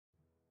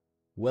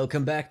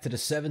Welcome back to the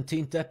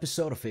 17th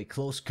episode of A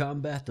Close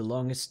Combat, the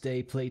longest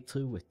day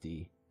playthrough with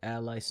the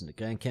Allies in the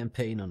Grand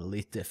Campaign on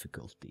Elite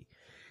difficulty.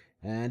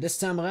 And this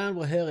time around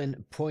we're here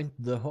in Pointe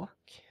the Hawk,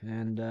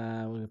 and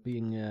we're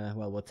being,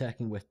 we're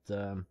attacking with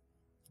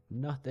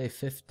not a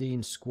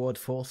 15 squad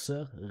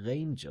forcer,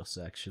 Rangers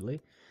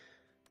actually.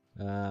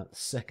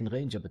 2nd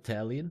Ranger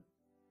Battalion.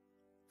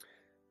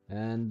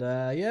 And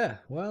yeah,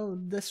 well,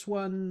 this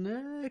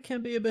one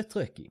can be a bit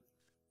tricky.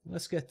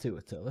 Let's get to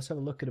it though. Let's have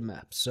a look at the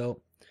map.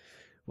 So,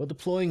 we're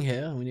deploying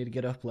here. We need to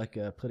get up like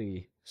a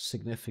pretty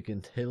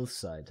significant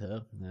hillside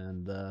here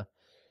and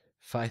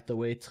fight our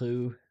way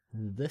through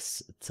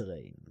this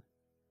terrain,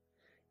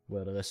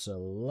 where there is a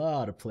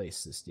lot of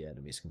places the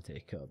enemies can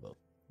take cover.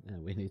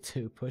 And we need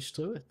to push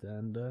through it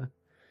and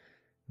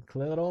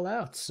clear it all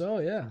out. So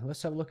yeah,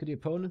 let's have a look at the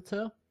opponent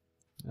here.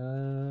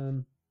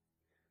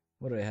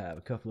 What do we have?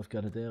 A couple of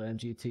Grenadier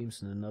MG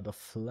teams and another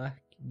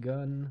flak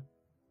gun.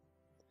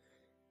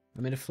 I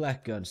mean, the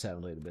flak guns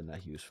haven't really been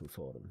that useful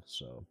for them,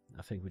 so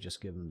I think we're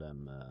just giving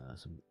them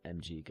some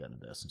MG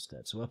Grenadiers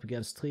instead. So up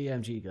against 3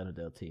 MG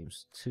Grenadier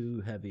teams,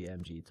 2 heavy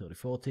MG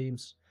 34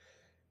 teams.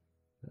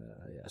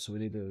 Yeah, so we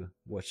need to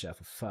watch out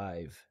for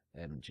 5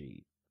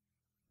 MG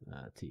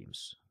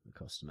teams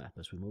across the map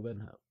as we move in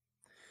here.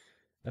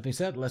 That being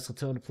said, let's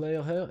return the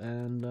player here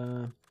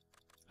and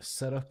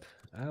set up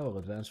our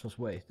advance force.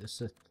 Wait, is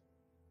it...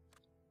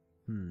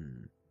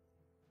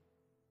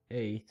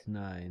 8,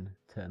 9,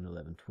 10,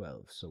 11,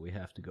 12. So we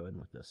have to go in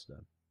with this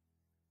then.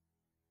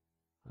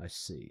 I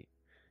see.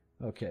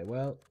 Okay,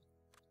 well,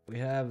 we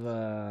have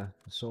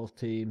assault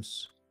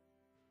teams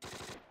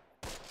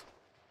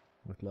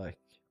with like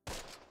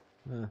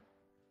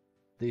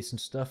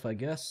decent stuff, I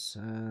guess,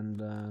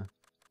 and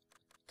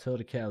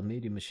 30 cal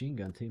medium machine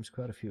gun teams,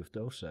 quite a few of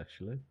those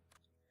actually.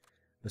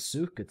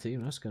 Bazooka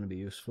team, that's going to be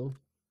useful,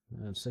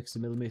 and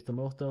 60mm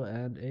mortar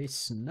and a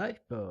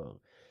sniper.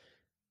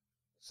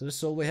 So this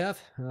is all we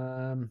have.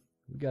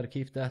 We gotta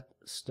keep that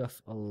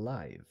stuff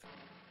alive.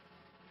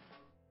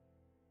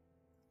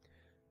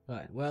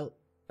 Right, well,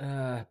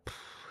 yeah,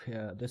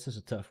 this is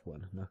a tough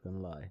one, not gonna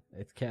lie.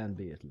 It can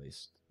be, at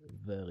least.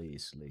 Very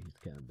easily, it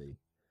can be.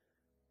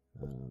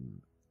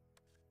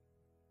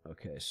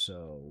 Okay,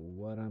 so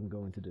what I'm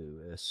going to do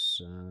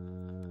is,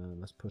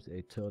 let's put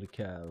a 30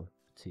 cal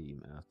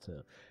team out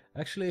there.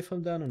 Actually, if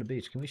I'm down on the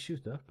beach, can we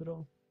shoot up at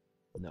all?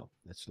 No,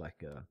 it's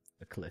like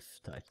a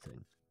cliff type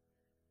thing.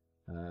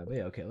 But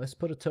yeah, okay, let's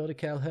put a 30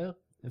 cal here.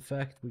 In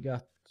fact, we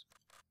got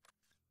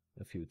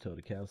a few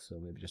 30 cal, so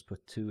maybe just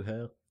put 2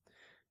 here.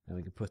 And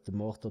we can put the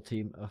mortar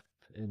team up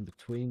in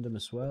between them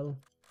as well.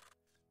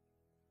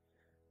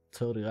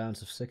 30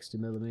 rounds of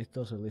 60mm,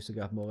 so at least I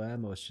got more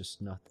ammo. It's just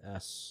not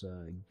as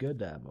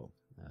good ammo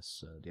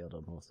as the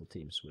other mortar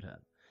teams would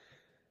have.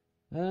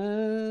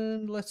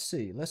 And let's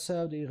see, let's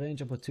have the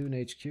Ranger Platoon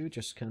HQ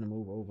just kind of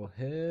move over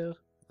here,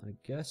 I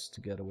guess,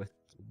 together with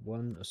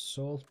 1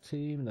 assault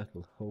team. That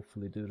will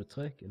hopefully do the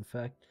trick. In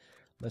fact,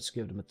 let's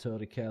give them a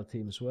 30 cal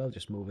team as well.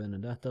 Just move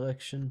in that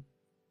direction.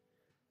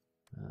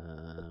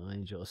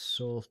 Ranger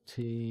assault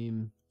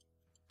team.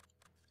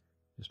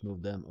 Just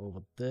move them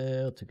over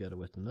there together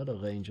with another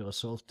Ranger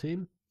assault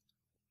team.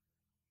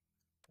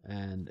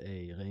 And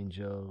a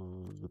Ranger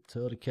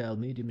 30 cal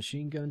medium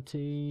machine gun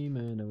team.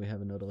 And then we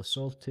have another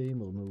assault team.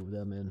 We'll move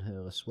them in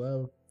here as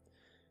well.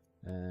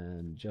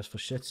 And just for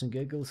shits and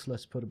giggles,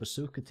 let's put a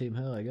bazooka team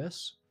here, I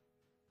guess.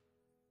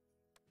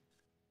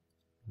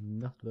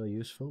 Not very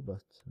useful,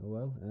 but oh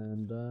well.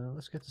 And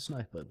let's get the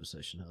sniper in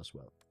position here as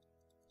well.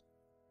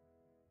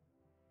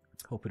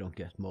 Hope we don't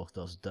get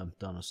mortars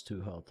dumped on us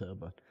too hard here,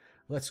 but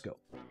let's go.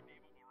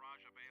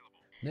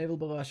 Naval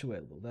barrage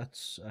available.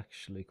 That's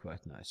actually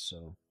quite nice.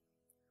 So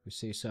we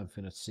see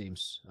something that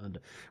seems under...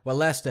 Well,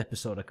 last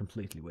episode I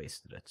completely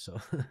wasted it, so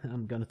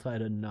I'm gonna try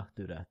to not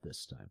do that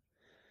this time.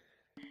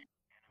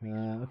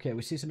 Okay,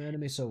 we see some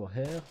enemies over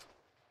here.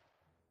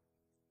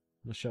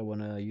 Not sure I want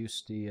to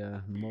use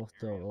the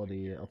mortar or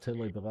the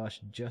artillery barrage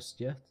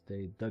just yet.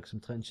 They dug some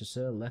trenches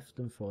here, left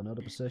them for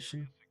another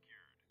position.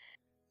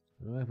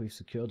 Alright, we've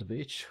secured the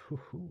beach.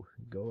 Woohoo,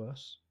 go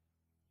us.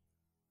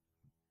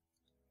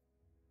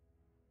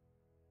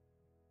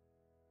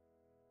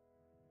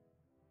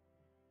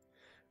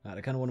 Alright,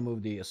 I kind of want to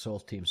move the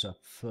assault teams up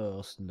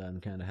first and then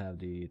kind of have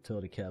the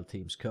 30 cal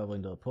teams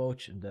covering the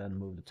approach and then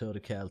move the 30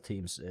 cal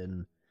teams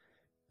in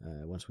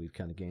once we've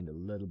kind of gained a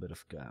little bit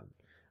of ground.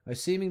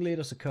 Seemingly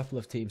there's a couple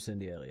of teams in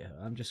the area.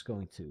 I'm just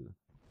going to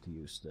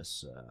use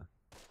this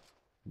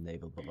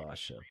naval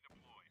barrage here.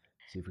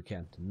 See if we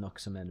can't knock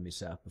some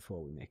enemies out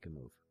before we make a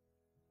move.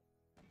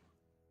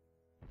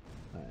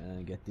 Alright,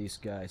 and get these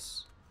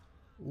guys.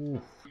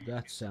 Ooh,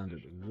 that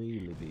sounded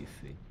really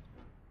beefy.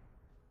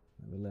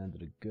 We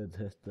landed a good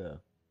hit there.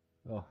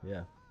 Oh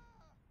yeah.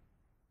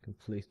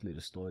 Completely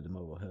destroyed them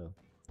over here.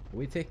 Are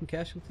we taking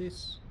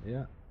casualties?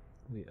 Yeah,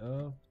 we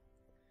are.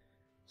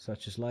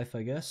 Such is life,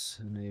 I guess,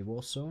 in a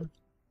war zone.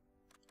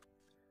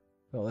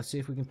 Well, let's see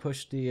if we can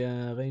push the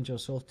Ranger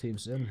assault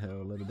teams in here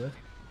a little bit.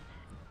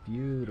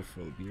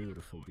 Beautiful,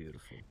 beautiful,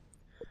 beautiful.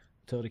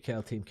 30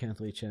 cal team can't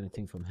reach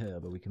anything from here,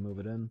 but we can move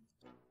it in.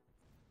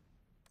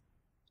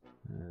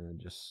 And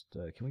just,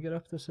 can we get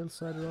up this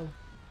hillside at all?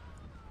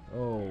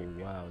 Oh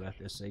wow, that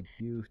is a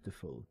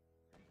beautiful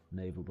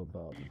naval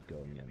bombardment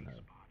going in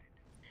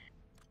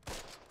now.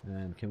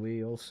 And can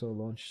we also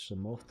launch some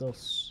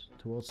mortars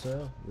towards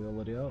there? We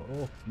already are.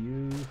 Oh,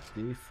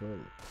 beautiful.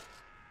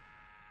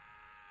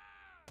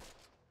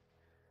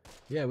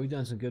 Yeah, we've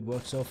done some good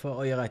work so far.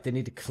 Oh, you're right, they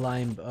need to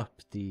climb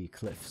up the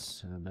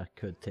cliffs, and that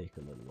could take a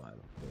little while,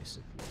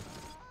 basically.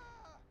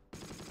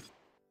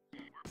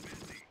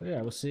 But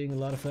yeah, we're seeing a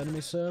lot of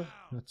enemies, sir.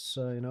 That's,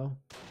 you know,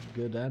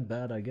 good and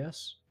bad, I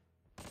guess.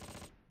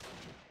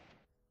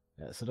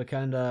 Yeah, so they're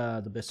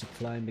kinda busy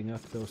climbing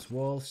up those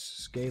walls,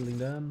 scaling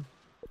them.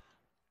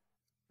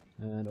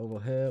 And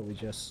over here, we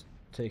just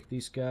take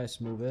these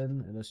guys, move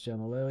in this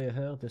general area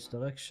here, this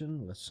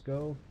direction. Let's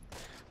go.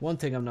 One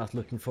thing I'm not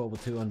looking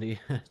forward to on the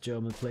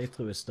German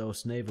playthrough is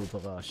those naval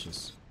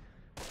barrages.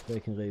 They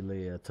can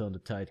really turn the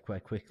tide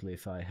quite quickly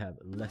if I have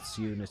less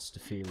units to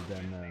field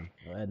than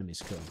our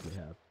enemies currently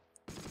have.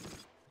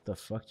 What the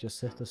fuck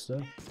just hit us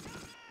though?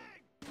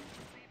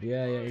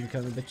 Yeah,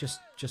 incoming, but just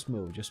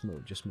move.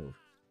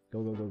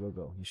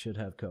 Go. You should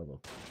have cover.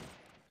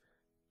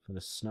 For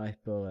the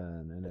sniper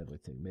and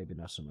everything. Maybe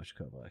not so much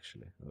cover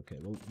actually. Okay,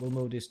 we'll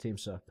move these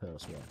teams up here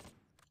as well.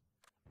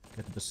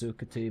 Get the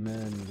bazooka team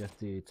in, get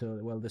the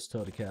well, this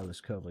 30 cal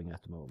is covering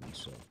at the moment,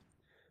 so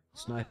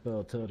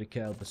sniper, 30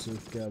 cal,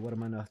 bazooka. What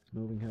am I not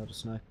moving here? The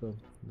sniper.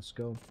 Let's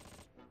go.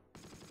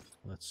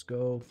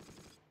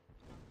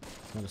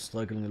 Kind of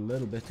struggling a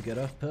little bit to get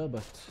up here,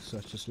 but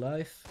such is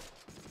life.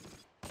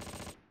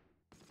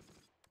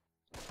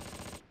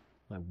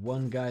 Like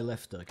one guy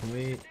left there. Can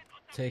we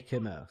take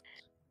him out?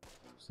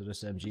 So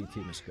this MG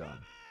team is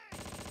gone.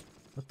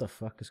 What the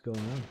fuck is going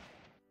on?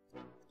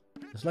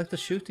 It's like they're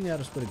shooting at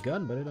us with a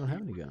gun, but I don't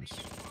have any guns.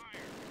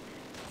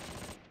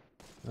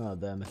 Oh,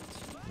 damn it.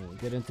 Yeah,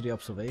 get into the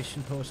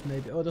observation post,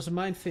 maybe. Oh, there's a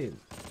minefield.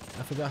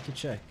 I forgot to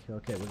check.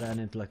 Okay, we ran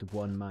into like the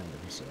one mine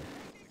that we saw.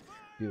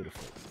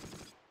 Beautiful.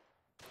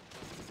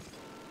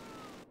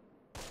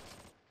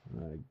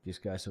 These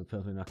guys have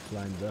apparently not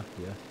climbed up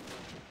yet.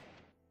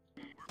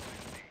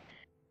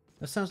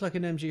 That sounds like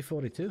an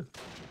MG42.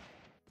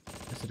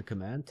 Is it the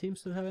command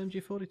teams that have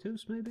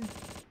MG42s, maybe?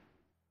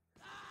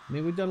 I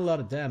mean, we've done a lot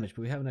of damage,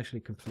 but we haven't actually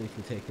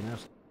completely taken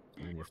out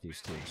any of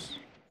these teams.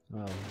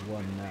 Well,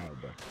 one now,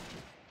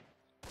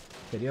 but...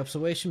 Okay, the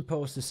observation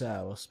post is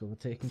ours, but we're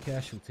taking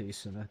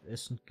casualties, and that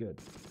isn't good.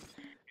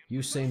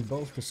 Usain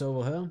Bolt is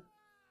over here,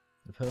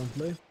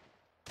 apparently.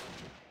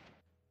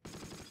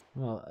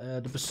 Well,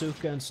 the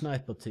bazooka and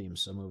sniper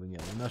teams are moving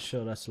in. I'm not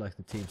sure that's like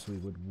the teams we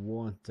would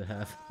want to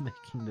have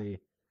making the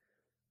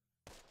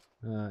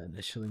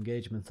initial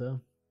engagement, though.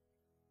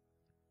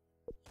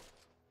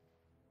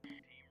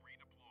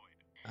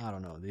 I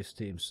don't know, these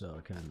teams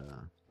are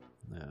kinda...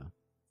 yeah.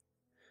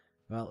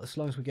 Well, as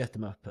long as we get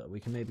them up, we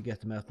can maybe get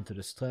them out into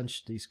this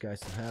trench. These guys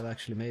that have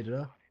actually made it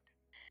up.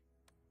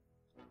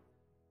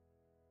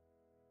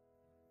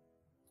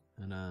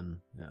 And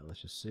then, yeah,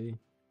 let's just see.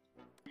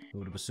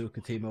 Move the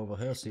bazooka team over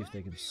here, see if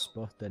they can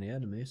spot any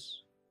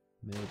enemies.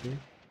 Maybe.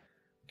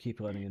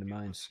 Keep running in the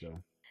mines though.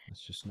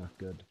 That's just not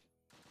good.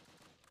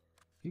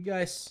 You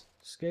guys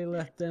scale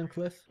that damn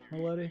cliff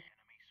already?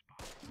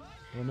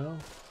 Or no?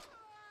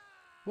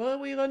 Why are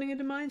we running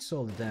into mines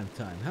all the damn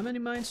time? How many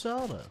mines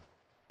are there?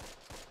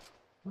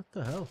 What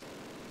the hell?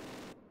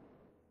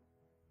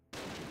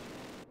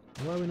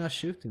 Why are we not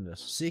shooting this?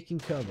 Seeking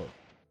cover.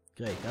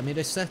 Great. I mean,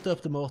 they set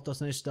up the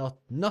mortars and they start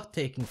not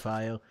taking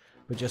fire,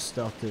 but just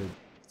start to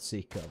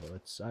seek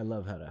cover. I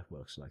love how that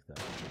works like that.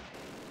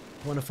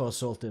 One of our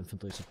assault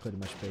infantries are pretty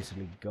much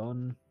basically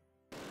gone.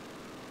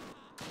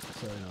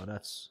 So, you know,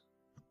 that's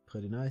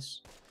pretty nice.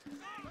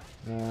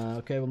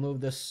 Okay, we'll move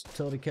this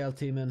 30 cal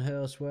team in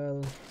here as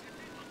well.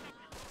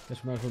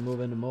 Guess we might as well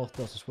move in the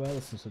mortars as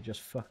well, since they're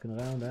just fucking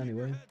around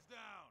anyway.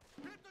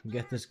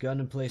 Get this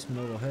gun emplacement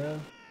over here.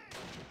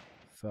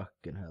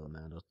 Fucking hell,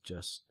 man,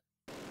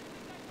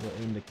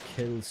 we're in the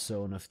kill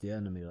zone of the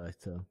enemy right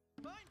there.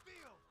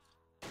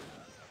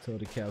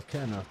 30 cal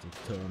cannot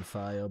return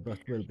fire, but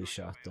will be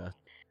shot at.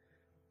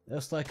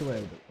 Airstrike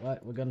available.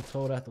 Right, we're gonna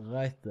throw that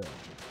right there.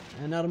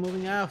 And now they're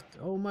moving out.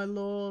 Oh my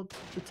lord,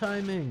 the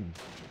timing.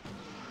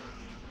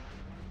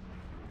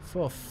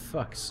 For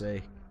fuck's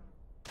sake.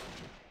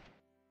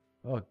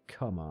 Oh,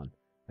 come on.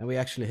 And we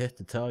actually hit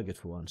the target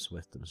for once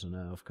with them, so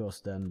now, of course,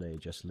 then they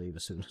just leave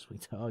as soon as we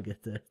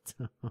target it.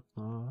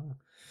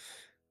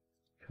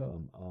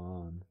 Come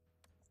on.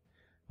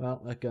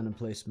 Well, that gun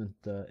emplacement,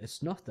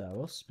 it's not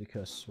ours,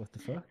 because, what the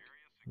fuck?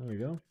 There we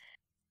go.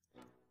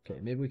 Okay,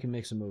 maybe we can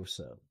make some moves,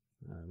 so.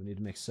 We need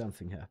to make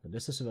something happen.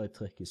 This is a very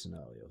tricky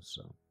scenario,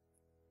 so.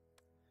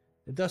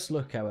 It does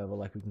look, however,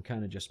 like we can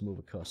kind of just move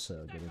across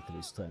here, get into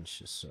these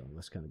trenches, so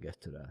let's kind of get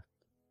to that.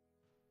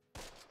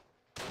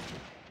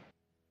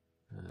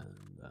 And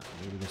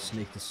we're going to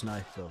sneak the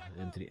sniper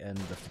into the end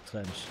of the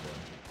trench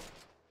there.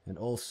 And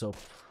also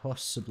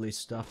possibly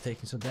stop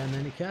taking so damn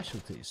many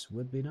casualties.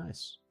 Would be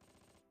nice.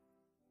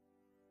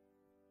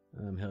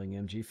 I'm hearing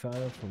MG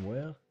fire from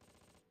where?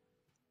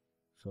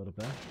 Further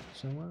back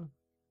somewhere?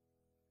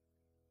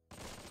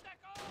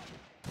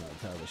 Not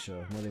entirely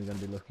sure. Not even going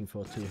to be looking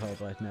for it too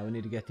hard right now. We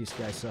need to get these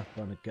guys up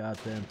on the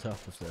goddamn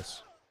top of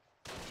this.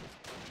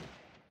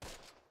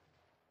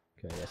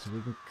 Okay, yeah, so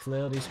we can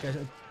clear these guys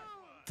out.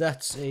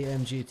 That's a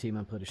MG team,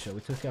 I'm pretty sure.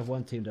 We took out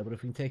one team there, but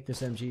if we can take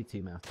this MG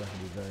team out, that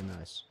would be very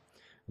nice.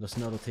 And there's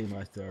another team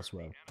right there as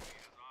well.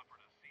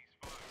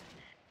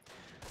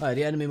 Alright,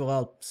 the enemy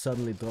morale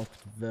suddenly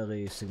dropped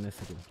very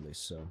significantly,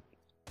 so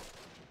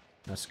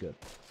that's good.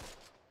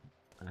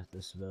 That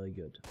is very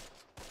good.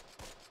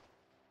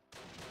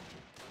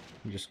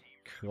 We just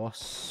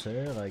cross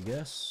here, I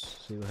guess.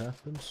 See what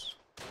happens.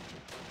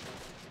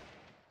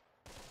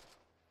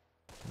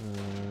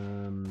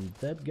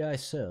 Dead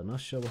guys here. Not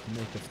sure what to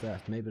make of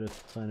that. Maybe they're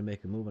trying to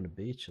make a move on the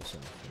beach or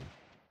something.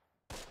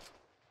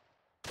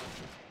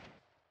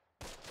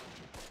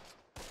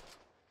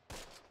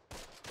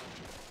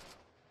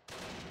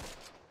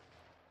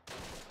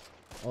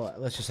 Alright,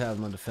 let's just have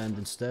them on defend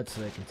instead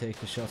so they can take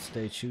the shots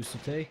they choose to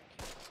take.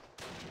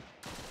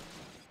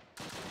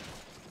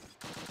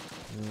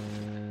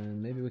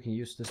 And maybe we can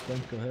use this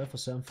bunker here for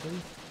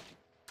something.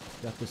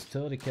 Got this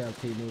 30 cal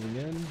team moving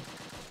in.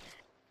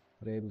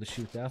 Are they able to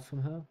shoot out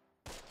from her?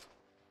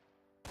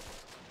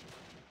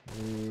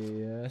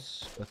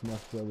 Yes, but not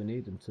where we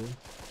need them to.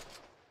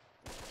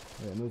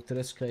 Alright, move to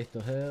this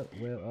crater here.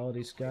 Where are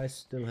these guys?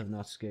 Still have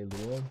not scaled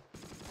the wall.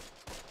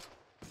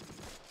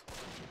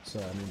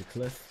 Sorry, I mean the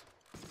cliff.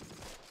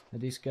 And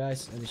these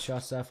guys, any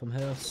shots out from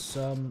here?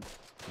 Some.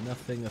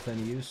 Nothing of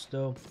any use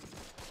though.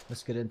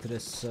 Let's get into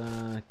this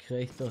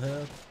crater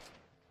here.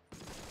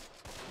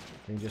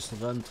 We can just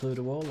run through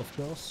the wall, of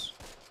course.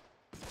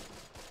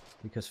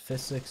 Because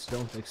physics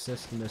don't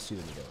exist in this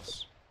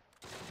universe.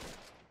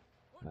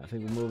 I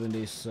think we're moving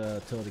these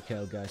 30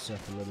 cal guys up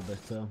a little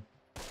bit though.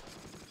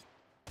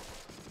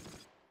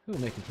 We're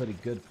making pretty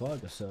good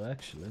progress there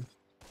actually.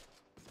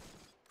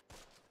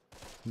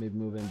 Maybe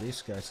move in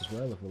these guys as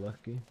well if we're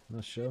lucky,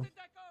 not sure.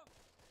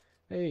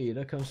 Hey,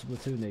 there comes the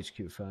platoon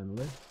HQ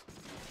finally.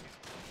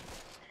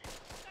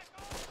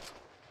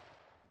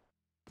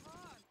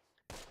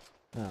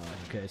 Oh,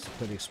 okay, it's a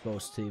pretty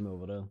exposed team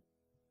over there.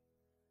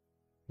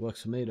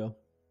 Works for me though,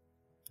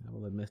 I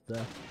will admit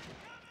that.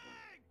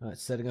 Alright,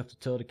 setting up the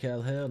 30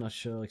 cal here, not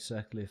sure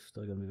exactly if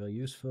they're going to be very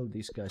useful.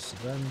 These guys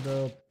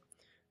surrendered.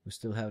 We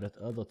still have that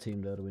other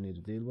team there that we need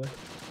to deal with.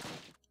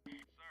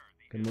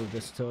 Can move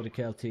this 30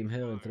 cal team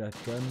here into that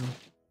gun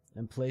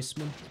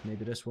emplacement,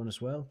 maybe this one as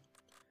well.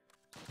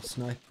 The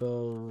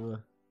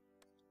sniper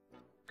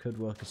could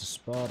work as a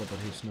spotter, but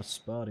he's not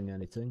spotting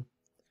anything,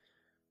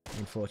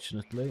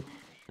 unfortunately.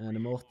 And the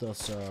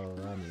mortars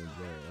are, I mean,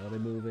 are they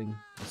moving?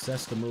 It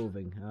says they're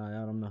moving.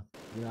 I'm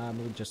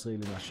just really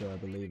not sure I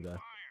believe that.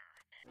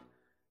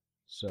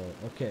 So,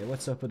 okay,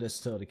 what's up with this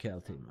 30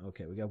 cal team?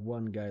 Okay, we got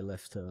one guy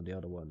left here and the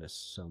other one is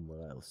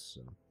somewhere else,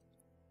 so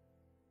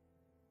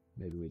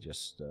maybe we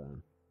just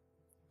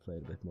play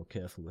a bit more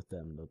careful with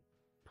them. There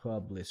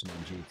probably is an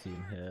MG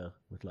team here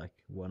with like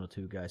one or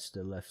two guys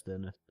still left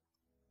in it.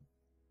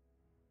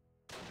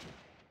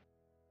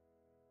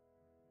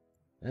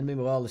 Enemy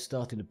morale is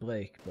starting to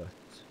break, but...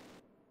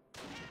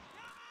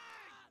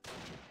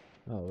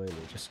 Oh, really?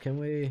 Just can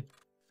we...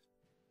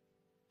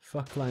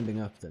 Fuck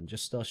climbing up then,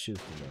 just start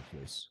shooting there,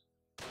 please.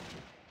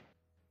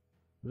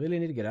 Really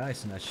need to get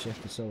eyes on that shit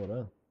that's over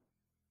there.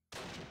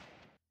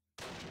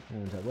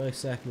 And where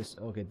exactly is...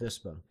 Okay, this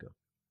bunker.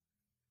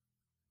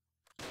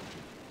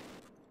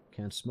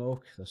 Can't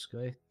smoke, that's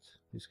great.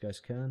 These guys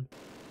can.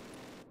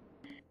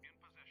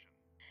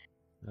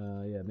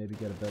 Yeah, maybe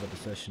get a better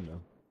position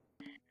though.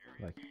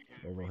 Like,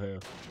 over here.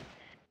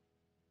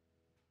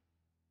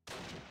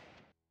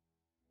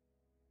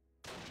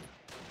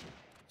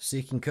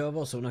 Seeking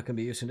cover, so we're not going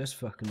to be using this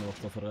fucking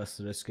mortar for the rest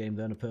of this game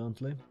then,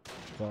 apparently.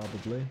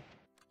 Probably.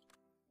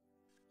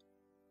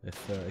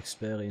 If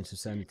experience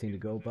is anything to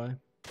go by.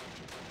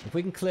 If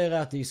we can clear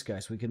out these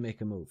guys, we can make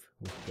a move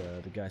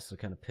with the guys that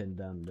are kind of pinned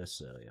down in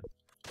this area.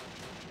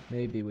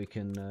 Maybe we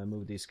can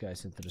move these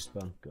guys into this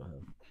bunker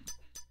here.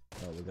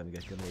 Oh, we're gonna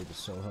get grenaded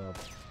so hard.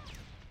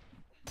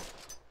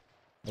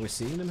 Are we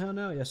seeing them here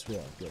now? Yes, we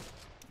are. Good.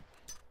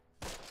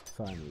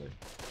 Finally.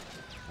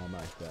 Oh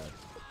my god.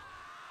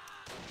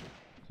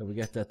 So we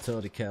get that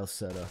 30 cal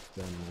set up,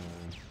 then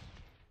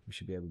we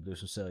should be able to do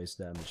some serious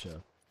damage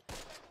here.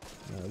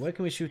 Where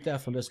can we shoot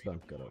that from this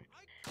bunker though?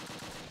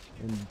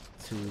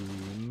 Into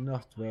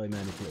not very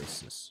many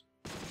places.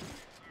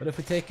 But if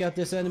we take out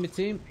this enemy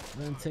team,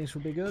 then things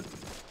will be good.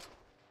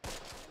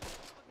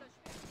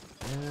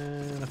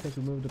 And I think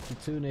we moved the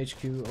platoon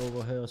HQ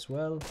over here as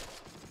well.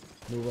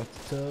 Move up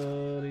to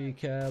 30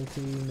 cal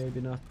team,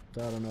 maybe not.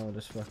 I don't know,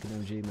 this fucking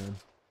MG man.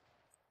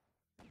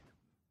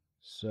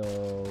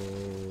 So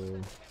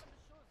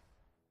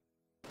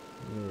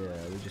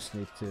yeah, we just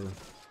need to...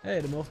 Hey,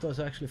 the mortar is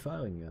actually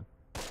firing again.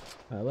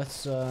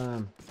 Let's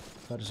try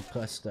to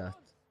suppress that.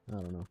 I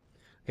don't know.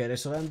 Okay, they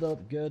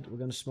surrendered. Good. We're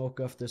gonna smoke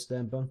off this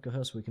damn bunker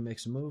here so we can make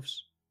some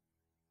moves.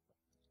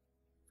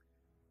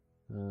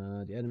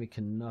 The enemy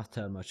cannot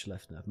have much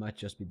left now. It might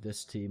just be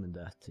this team and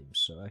that team.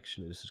 So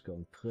actually this is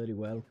going pretty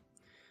well,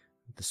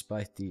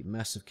 despite the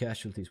massive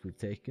casualties we've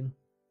taken.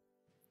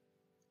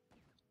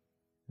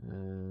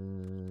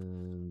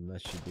 And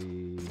that should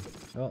be...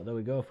 Oh, there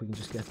we go. If we can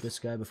just get this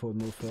guy before we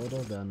move further,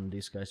 then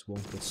these guys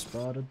won't get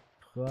spotted,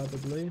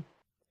 probably.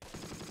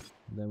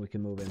 And then we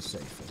can move in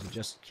safer. So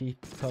just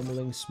keep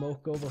pummeling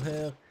smoke over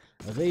here.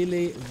 I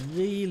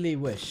really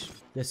wish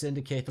this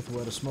indicator for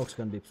where the smoke's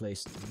going to be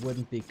placed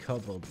wouldn't be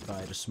covered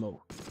by the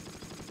smoke.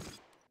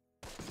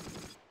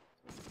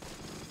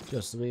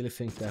 Just really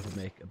think that would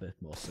make a bit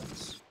more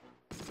sense.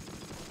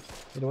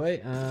 Either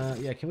way,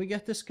 yeah, can we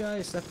get this guy?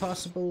 Is that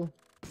possible?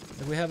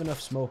 Like, we have enough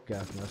smoke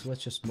out now, so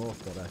let's just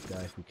mortar that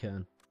guy if we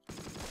can.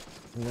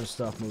 I'm going to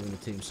start moving the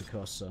teams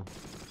across, so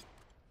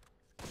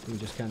we can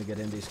just kind of get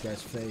in these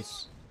guys'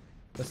 face.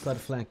 Let's try to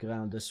flank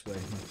around this way.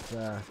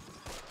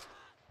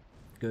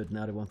 Good,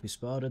 now they won't be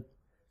spotted.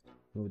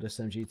 Move this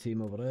MG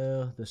team over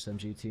there. This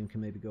MG team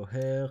can maybe go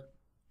here.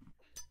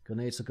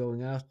 Grenades are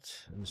going out,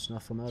 and it's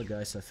not from our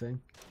guys, I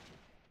think.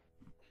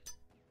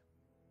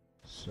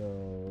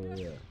 So,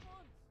 yeah.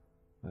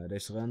 Alright, they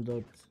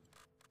surrendered.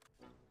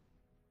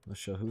 Not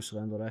sure who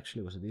surrendered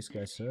actually. Was it these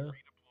guys here?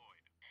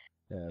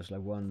 Yeah, it was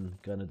like one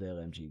Grenadier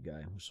MG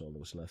guy. That's all that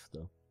was left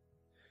though.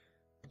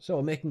 So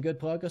we're making good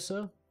progress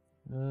here.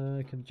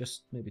 I can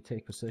just maybe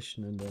take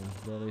position in the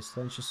various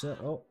trenches here.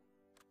 Oh!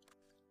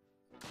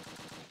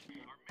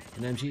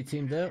 An MG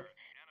team there.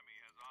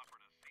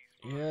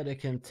 Yeah, they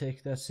can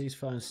take that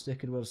ceasefire and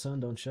stick it where the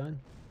sun don't shine.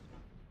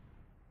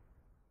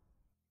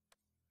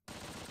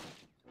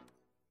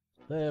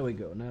 There we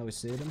go, now we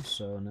see them,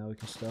 so now we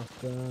can start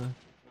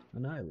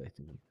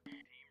annihilating them.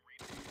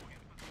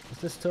 Does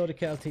this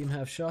Tortical team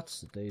have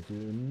shots? They do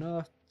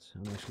not.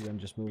 I'm actually going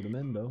to just move them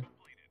in though.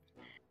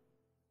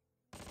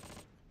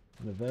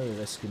 In a very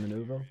risky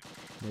maneuver.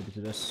 Maybe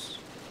to this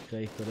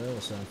crater there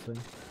or something.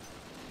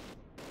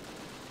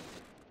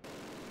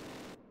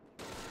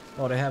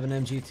 Oh, they have an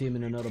MG team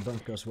in another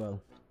bunker as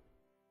well.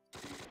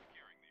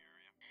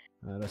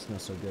 That's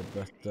not so good,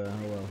 but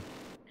oh well.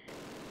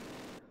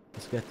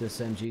 Let's get this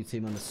MG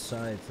team on the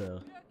side there.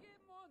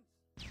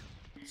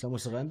 Someone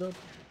surrendered?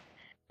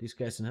 These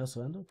guys in here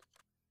surrendered?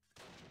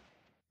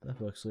 That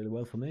works really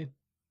well for me.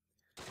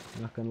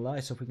 I'm not gonna lie,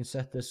 so if we can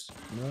set this...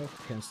 No,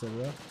 can't set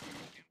it up.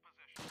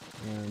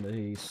 And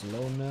he's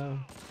alone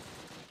now.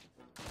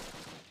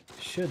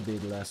 Should be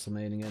the last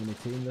remaining enemy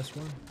team, this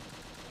one.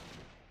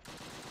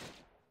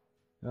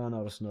 Oh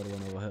no, there's another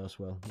one over here as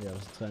well. Yeah,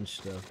 there's a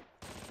trench there.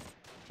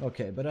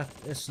 Okay, but that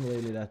isn't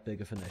really that big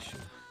of an issue.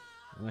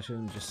 I'm actually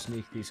going to just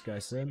sneak these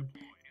guys in. Can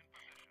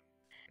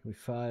we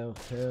fire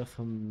here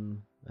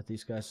from... at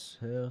these guys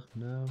here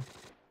now?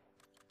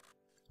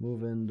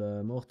 Move in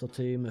the mortar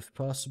team if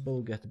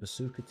possible, get the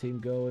bazooka team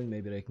going,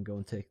 maybe they can go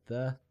and take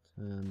that.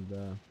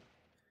 And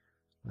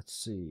let's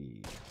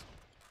see.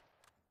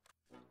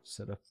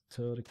 Set up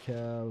the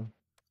Tortical.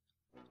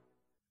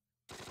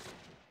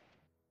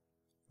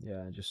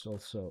 Yeah, just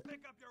also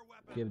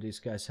give these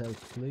guys help,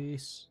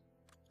 please.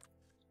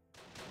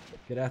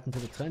 Get out into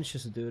the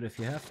trenches and do it if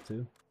you have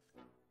to.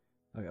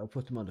 Okay, I'll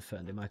put them on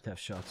defend. They might have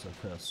shots up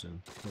here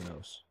soon. Who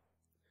knows?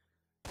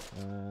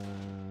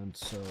 And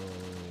so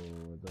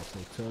there's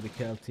the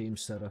Tortical team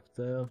set up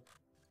there.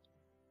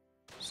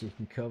 So you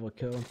can cover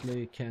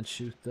currently. Can't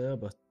shoot there,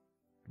 but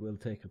will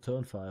take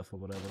return fire for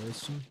whatever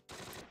reason.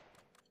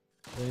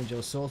 Ranger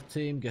assault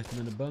team, get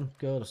them in the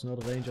bunker. There's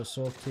another Ranger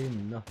assault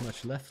team. Not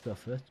much left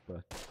of it,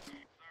 but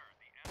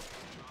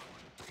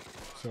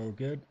it's all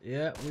good.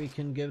 Yeah, we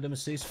can give them a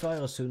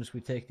ceasefire as soon as we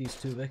take these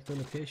two Victor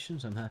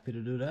locations. I'm happy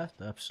to do that,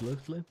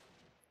 absolutely.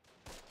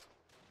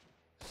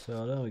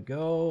 So there we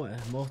go.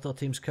 Mortar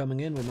team's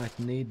coming in. We might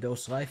need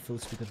those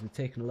rifles because we've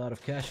taken a lot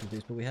of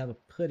casualties, but we have a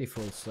pretty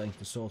full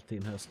strength assault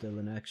team here still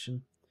in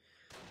action,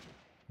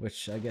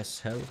 which I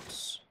guess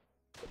helps.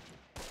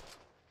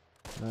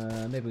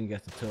 Maybe we can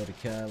get the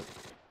Tortical.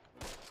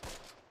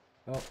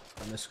 Oh,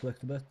 I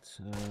misclicked a bit.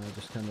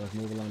 Just kind of like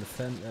move along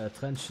the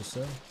trenches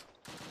there.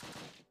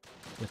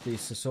 With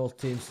these assault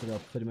teams that are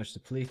pretty much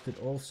depleted,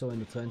 also in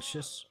the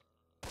trenches.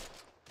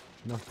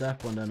 Not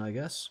that one then, I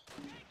guess.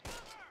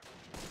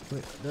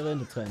 Wait, they're in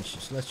the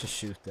trenches, let's just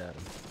shoot at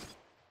them.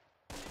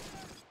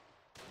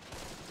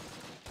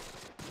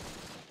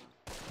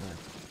 Right.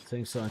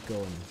 Things aren't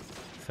going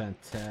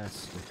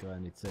fantastic or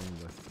anything,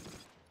 but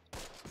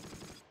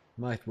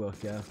might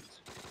work out.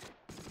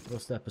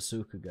 What's that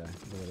bazooka guy?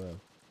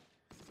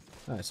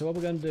 Alright, so what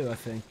we're gonna do, I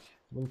think,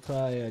 we'll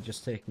try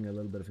just taking a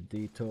little bit of a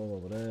detour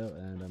over there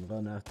and then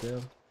run out there.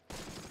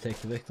 Take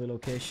the victory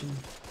location.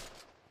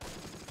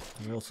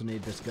 We also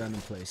need this gun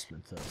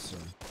emplacement there, so...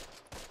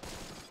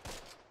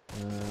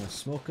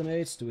 smoke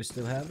grenades, do we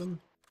still have them?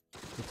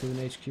 Platoon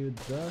HQ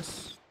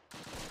does.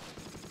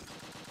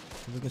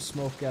 We can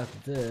smoke out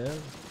there.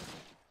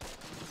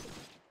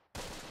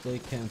 They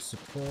can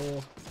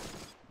support.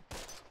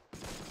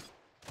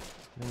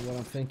 And what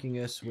I'm thinking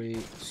is we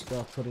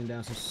start putting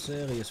down some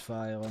serious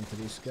fire onto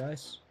these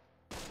guys.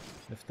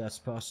 If that's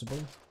possible.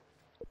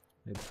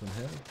 Maybe from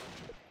here.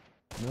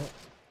 No.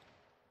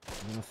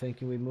 And I'm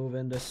thinking we move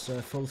in this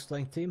full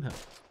strength team here.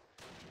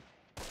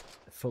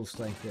 Full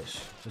strength-ish.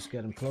 Just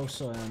get them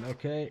closer and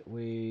okay,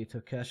 we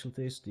took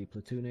casualties. The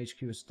platoon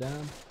HQ is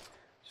down.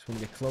 Just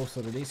want to get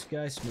closer to these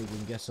guys. Maybe we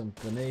can get some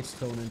grenades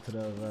thrown into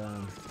their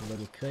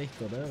little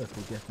crater there if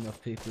we get enough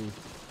people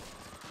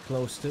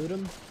close to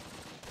them.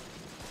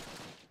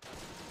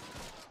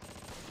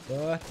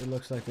 But it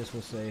looks like this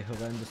was a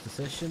horrendous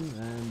decision,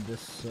 and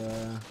this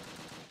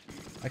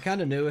I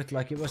kinda knew it,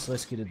 like it was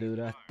risky to do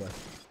that, but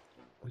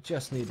we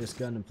just need this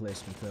gun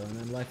emplacement there and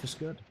then life is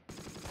good.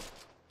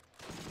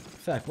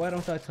 In fact, why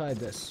don't I try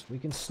this? We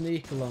can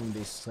sneak along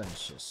these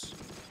trenches.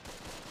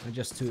 I'm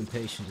just too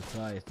impatient to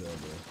try it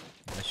earlier.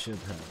 I should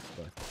have,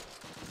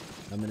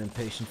 but I'm an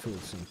impatient fool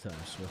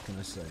sometimes, what can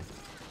I say?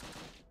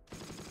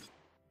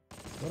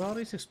 What are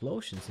these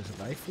explosions? Is it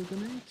rifle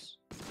grenades?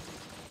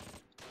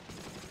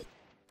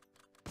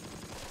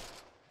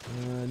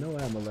 No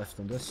ammo left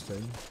on this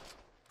thing.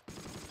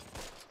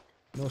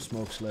 No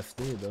smokes left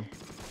either.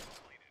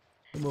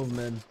 We'll move them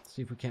in,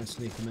 see if we can't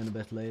sneak them in a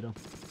bit later.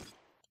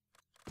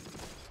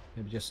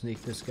 Maybe just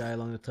sneak this guy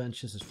along the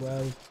trenches as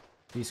well.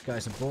 These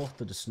guys are both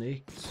to the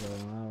sneak, so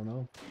I don't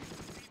know.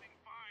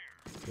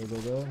 Go,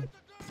 go, go,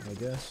 I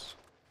guess.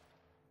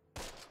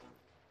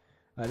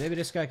 Alright, maybe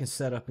this guy can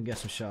set up and get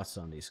some shots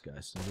on these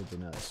guys. That would be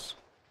nice.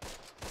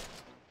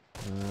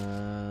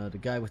 The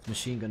guy with the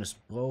machine gun is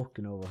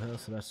broken over here,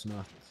 so that's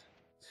not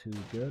too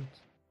good.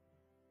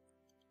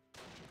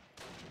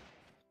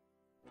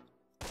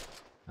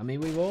 I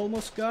mean, we've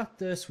almost got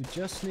this. We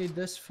just need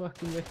this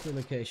fucking victory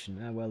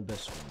location. Ah, well,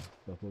 this one.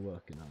 But we're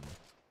working on it.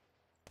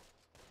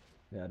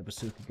 Yeah, the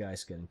bazooka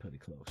guy's getting pretty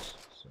close,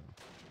 so...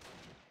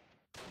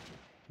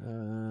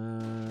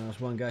 there's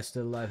one guy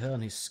still alive here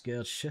and he's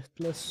scared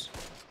shitless.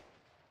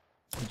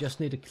 We just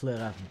need to clear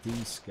out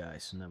these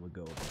guys and then we're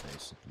golden,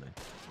 basically.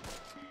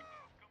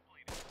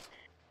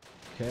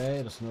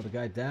 Okay, there's another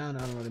guy down. I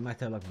don't know, they might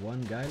have like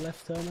one guy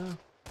left here now.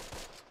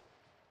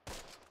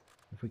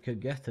 If we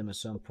could get him at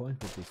some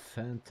point, would be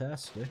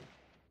fantastic.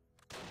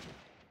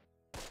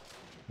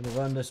 I'm gonna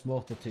run this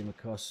mortar team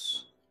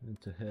across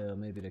into here.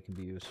 Maybe they can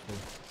be useful.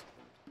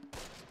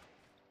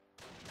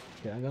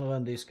 Okay, I'm gonna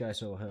run these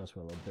guys over here as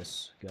well, or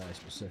this guy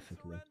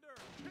specifically.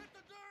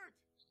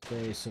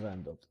 They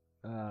surrendered.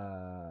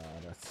 Ah,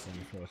 that's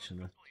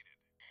unfortunate.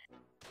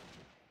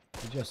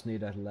 We just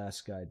need that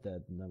last guy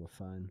dead and then we're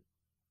fine.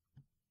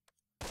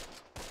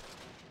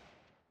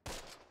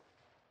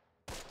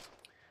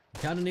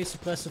 Kinda need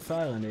suppressive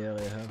fire in the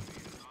area here.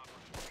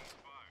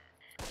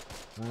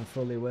 I'm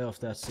fully aware of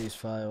that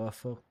ceasefire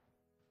offer.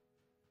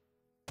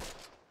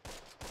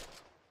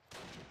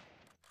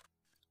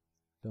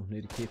 Don't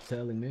need to keep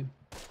telling me.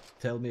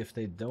 Tell me if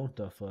they don't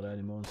offer it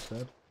anymore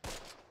instead.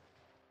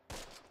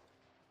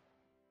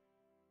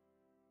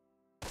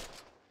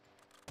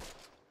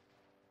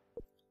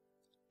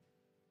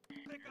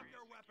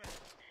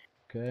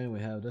 Okay, we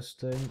have this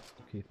thing.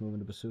 Keep moving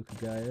the bazooka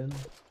guy in.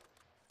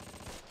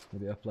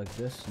 Maybe up like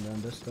this and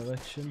then this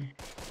direction.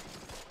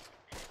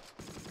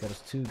 Got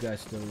us two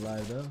guys still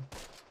alive though.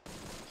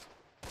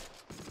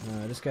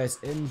 This guy's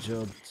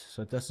injured,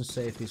 so it doesn't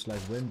say if he's like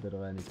winded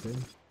or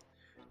anything.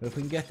 But if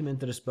we can get him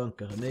into this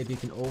bunker, maybe he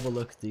can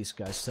overlook these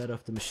guys, set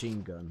off the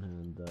machine gun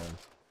and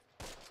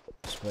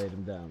spray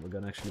them down. We're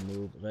gonna actually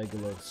move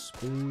regular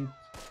speed.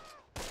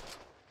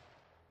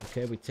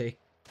 Okay, we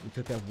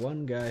took out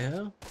one guy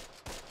here.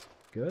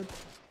 Good.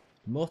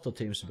 The mortar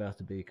team's about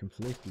to be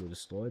completely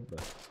destroyed,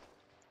 but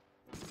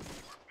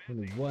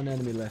only one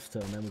enemy left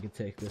here, and then we can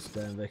take this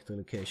damn vector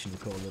location and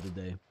call it a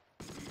day.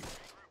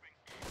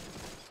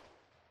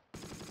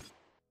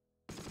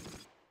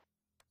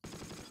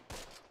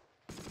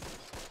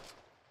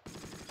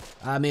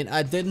 I mean,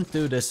 I didn't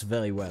do this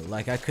very well.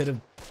 Like, I could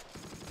have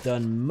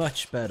done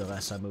much better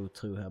as I moved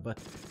through here, but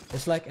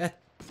it's like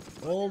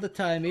all the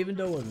time, even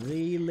though we're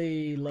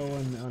really low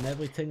on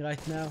everything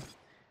right now,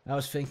 I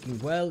was thinking,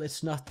 well,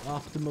 it's not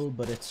optimal,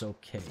 but it's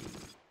okay.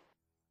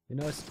 You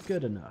know, it's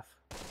good enough.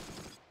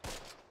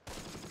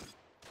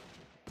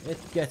 It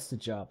gets the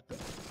job done.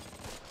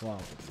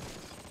 Probably.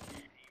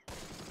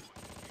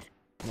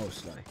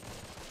 Most likely.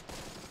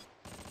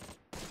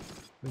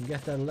 We can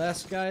get that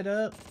last guy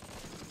there.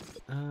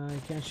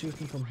 You can't shoot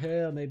him from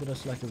here. Maybe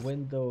there's like a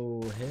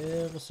window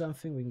here or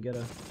something we can get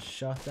a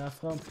shot there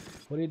from.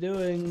 What are you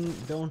doing?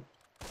 Don't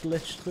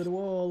glitch through the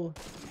wall.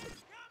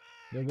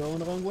 You're going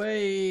the wrong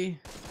way.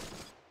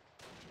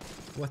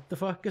 What the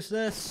fuck is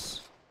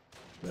this?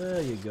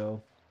 There you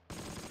go.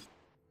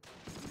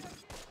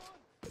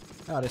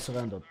 Ah, they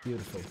surrendered.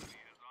 Beautiful.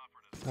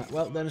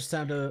 Well, then it's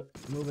time to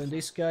move in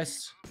these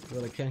guys.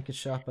 Well, I can't get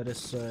shot by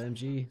this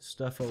MG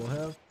stuff over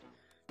here.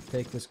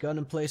 Take this gun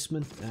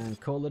emplacement and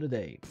call it a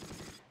day.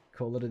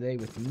 Call it a day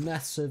with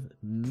massive,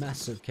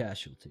 massive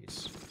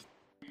casualties.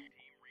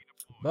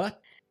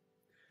 But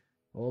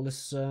all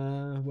is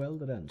well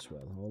that ends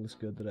well. All is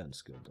good that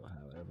ends good, or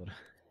however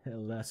the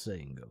hell that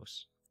saying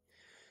goes.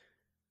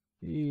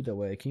 Either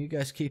way, can you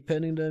guys keep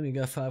pinning them? You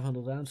got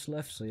 500 rounds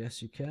left, so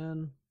yes you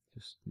can.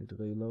 Just need to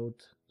reload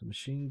the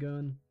machine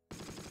gun.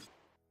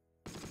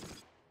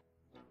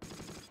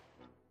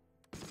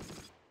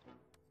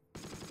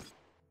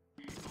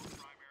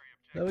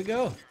 There we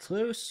go.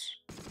 Truce.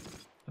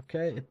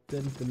 Okay, it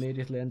didn't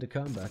immediately end the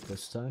combat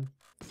this time.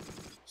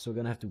 So we're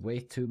gonna have to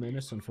wait 2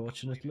 minutes,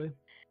 unfortunately.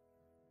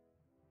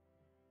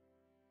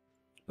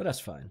 But that's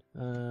fine.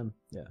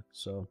 Yeah,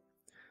 so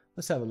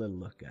let's have a little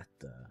look at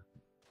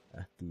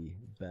the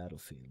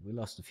battlefield. We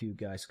lost a few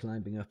guys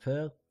climbing up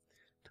here.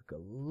 Took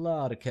a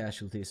lot of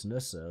casualties in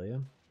this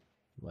area.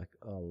 Like,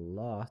 a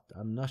lot.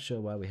 I'm not sure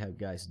why we had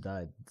guys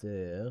died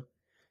there.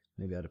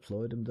 Maybe I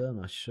deployed them there,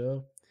 not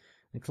sure.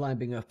 And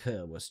climbing up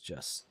here was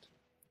just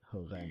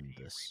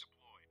horrendous.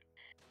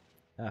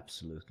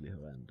 Absolutely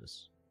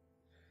horrendous.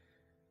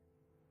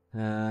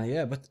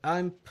 Yeah, but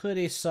I'm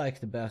pretty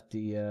psyched about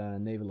the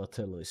naval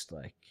artillery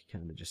strike.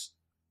 Kind of just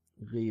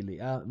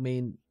really... I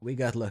mean, we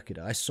got lucky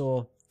though. I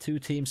saw 2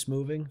 teams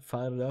moving,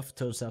 fired it off.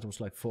 Turns out it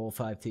was like 4 or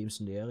 5 teams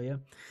in the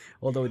area.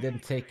 Although we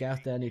didn't take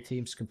out any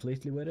teams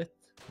completely with it.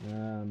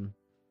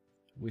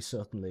 We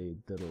certainly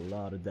did a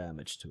lot of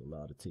damage to a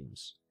lot of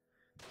teams.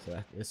 So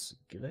that is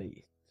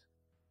great.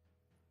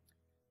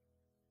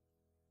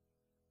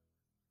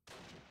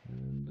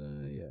 And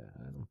yeah,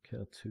 I don't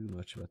care too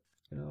much about...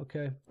 You know,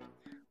 okay.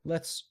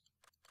 Let's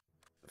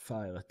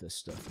fire at this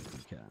stuff if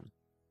we can.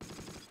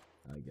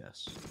 I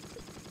guess.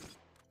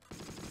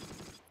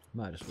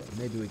 Might as well.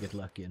 Maybe we get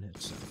lucky and hit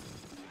something.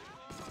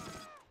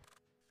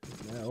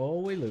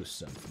 Or we lose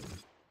something.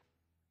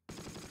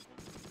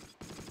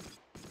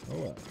 Oh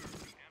well.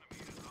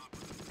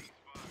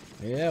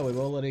 Yeah, we've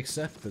already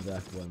accepted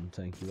that one.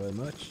 Thank you very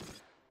much.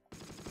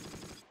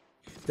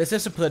 This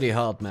is a pretty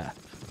hard map.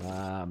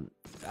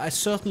 I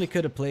certainly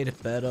could have played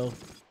it better.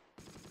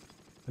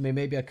 I mean,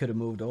 maybe I could have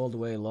moved all the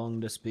way along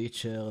this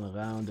beach here and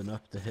around and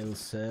up the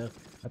hills here.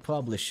 I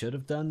probably should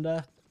have done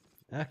that,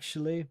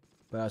 actually.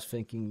 But I was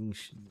thinking,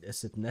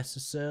 is it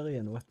necessary?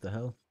 And what the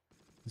hell?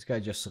 This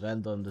guy just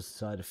surrendered and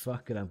decided,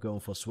 fuck it, I'm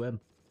going for a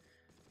swim.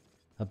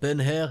 I've been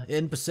here,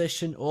 in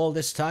position, all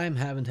this time,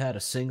 haven't had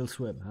a single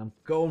swim. I'm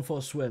going for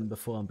a swim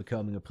before I'm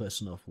becoming a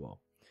prisoner of war.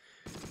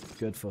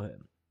 Good for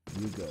him.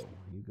 You go,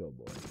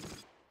 boy.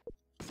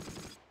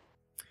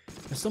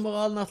 Is the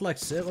morale not like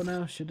 0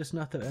 now? Should this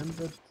not have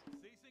ended?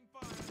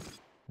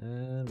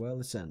 And, well,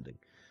 it's ending.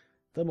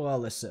 The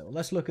morale is 0.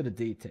 Let's look at the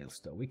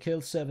details, though. We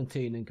killed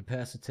 17,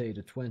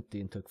 incapacitated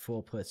 20, and took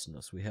 4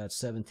 prisoners. We had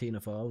 17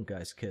 of our own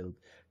guys killed,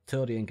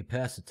 30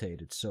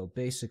 incapacitated, so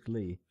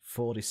basically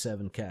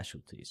 47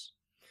 casualties.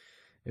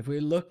 If we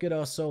look at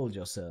our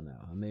soldiers here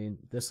now, I mean,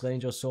 this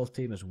Ranger Assault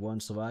team is 1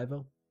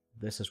 survivor.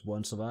 This is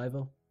 1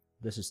 survivor.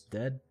 This is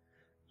dead.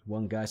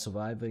 1 guy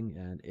surviving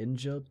and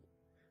injured.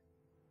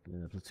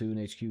 Platoon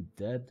HQ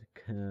dead.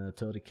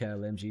 30 cal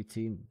MG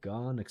team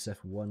gone,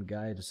 except for 1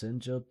 guy that's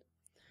injured.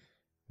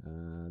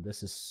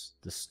 This is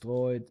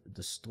destroyed.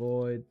 There's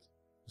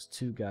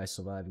 2 guys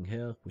surviving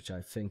here, which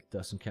I think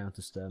doesn't count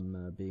as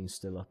them being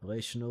still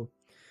operational.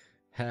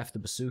 Half the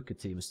bazooka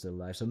team is still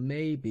alive, so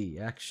maybe,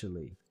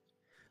 actually,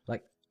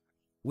 like,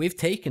 we've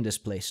taken this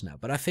place now,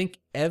 but I think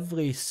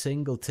every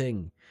single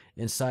thing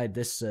inside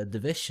this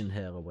division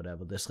here, or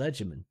whatever, this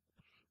regiment,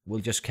 will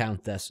just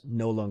count as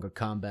no longer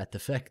combat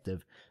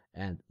effective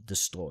and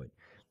destroyed.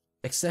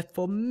 Except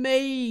for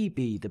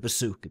maybe the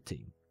bazooka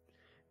team,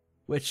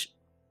 which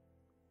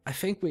I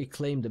think we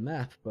claimed the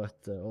map,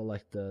 but or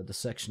like the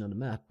section on the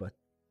map, but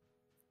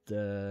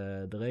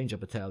the Ranger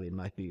Battalion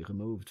might be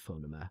removed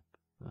from the map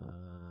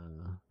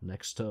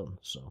next turn.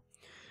 So,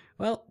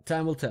 well,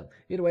 time will tell.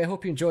 Either way, I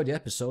hope you enjoyed the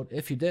episode.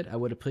 If you did, I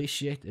would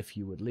appreciate if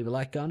you would leave a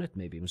like on it,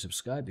 maybe even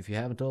subscribe if you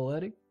haven't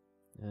already.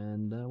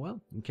 And well,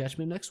 you can catch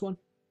me in the next one.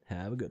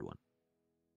 Have a good one.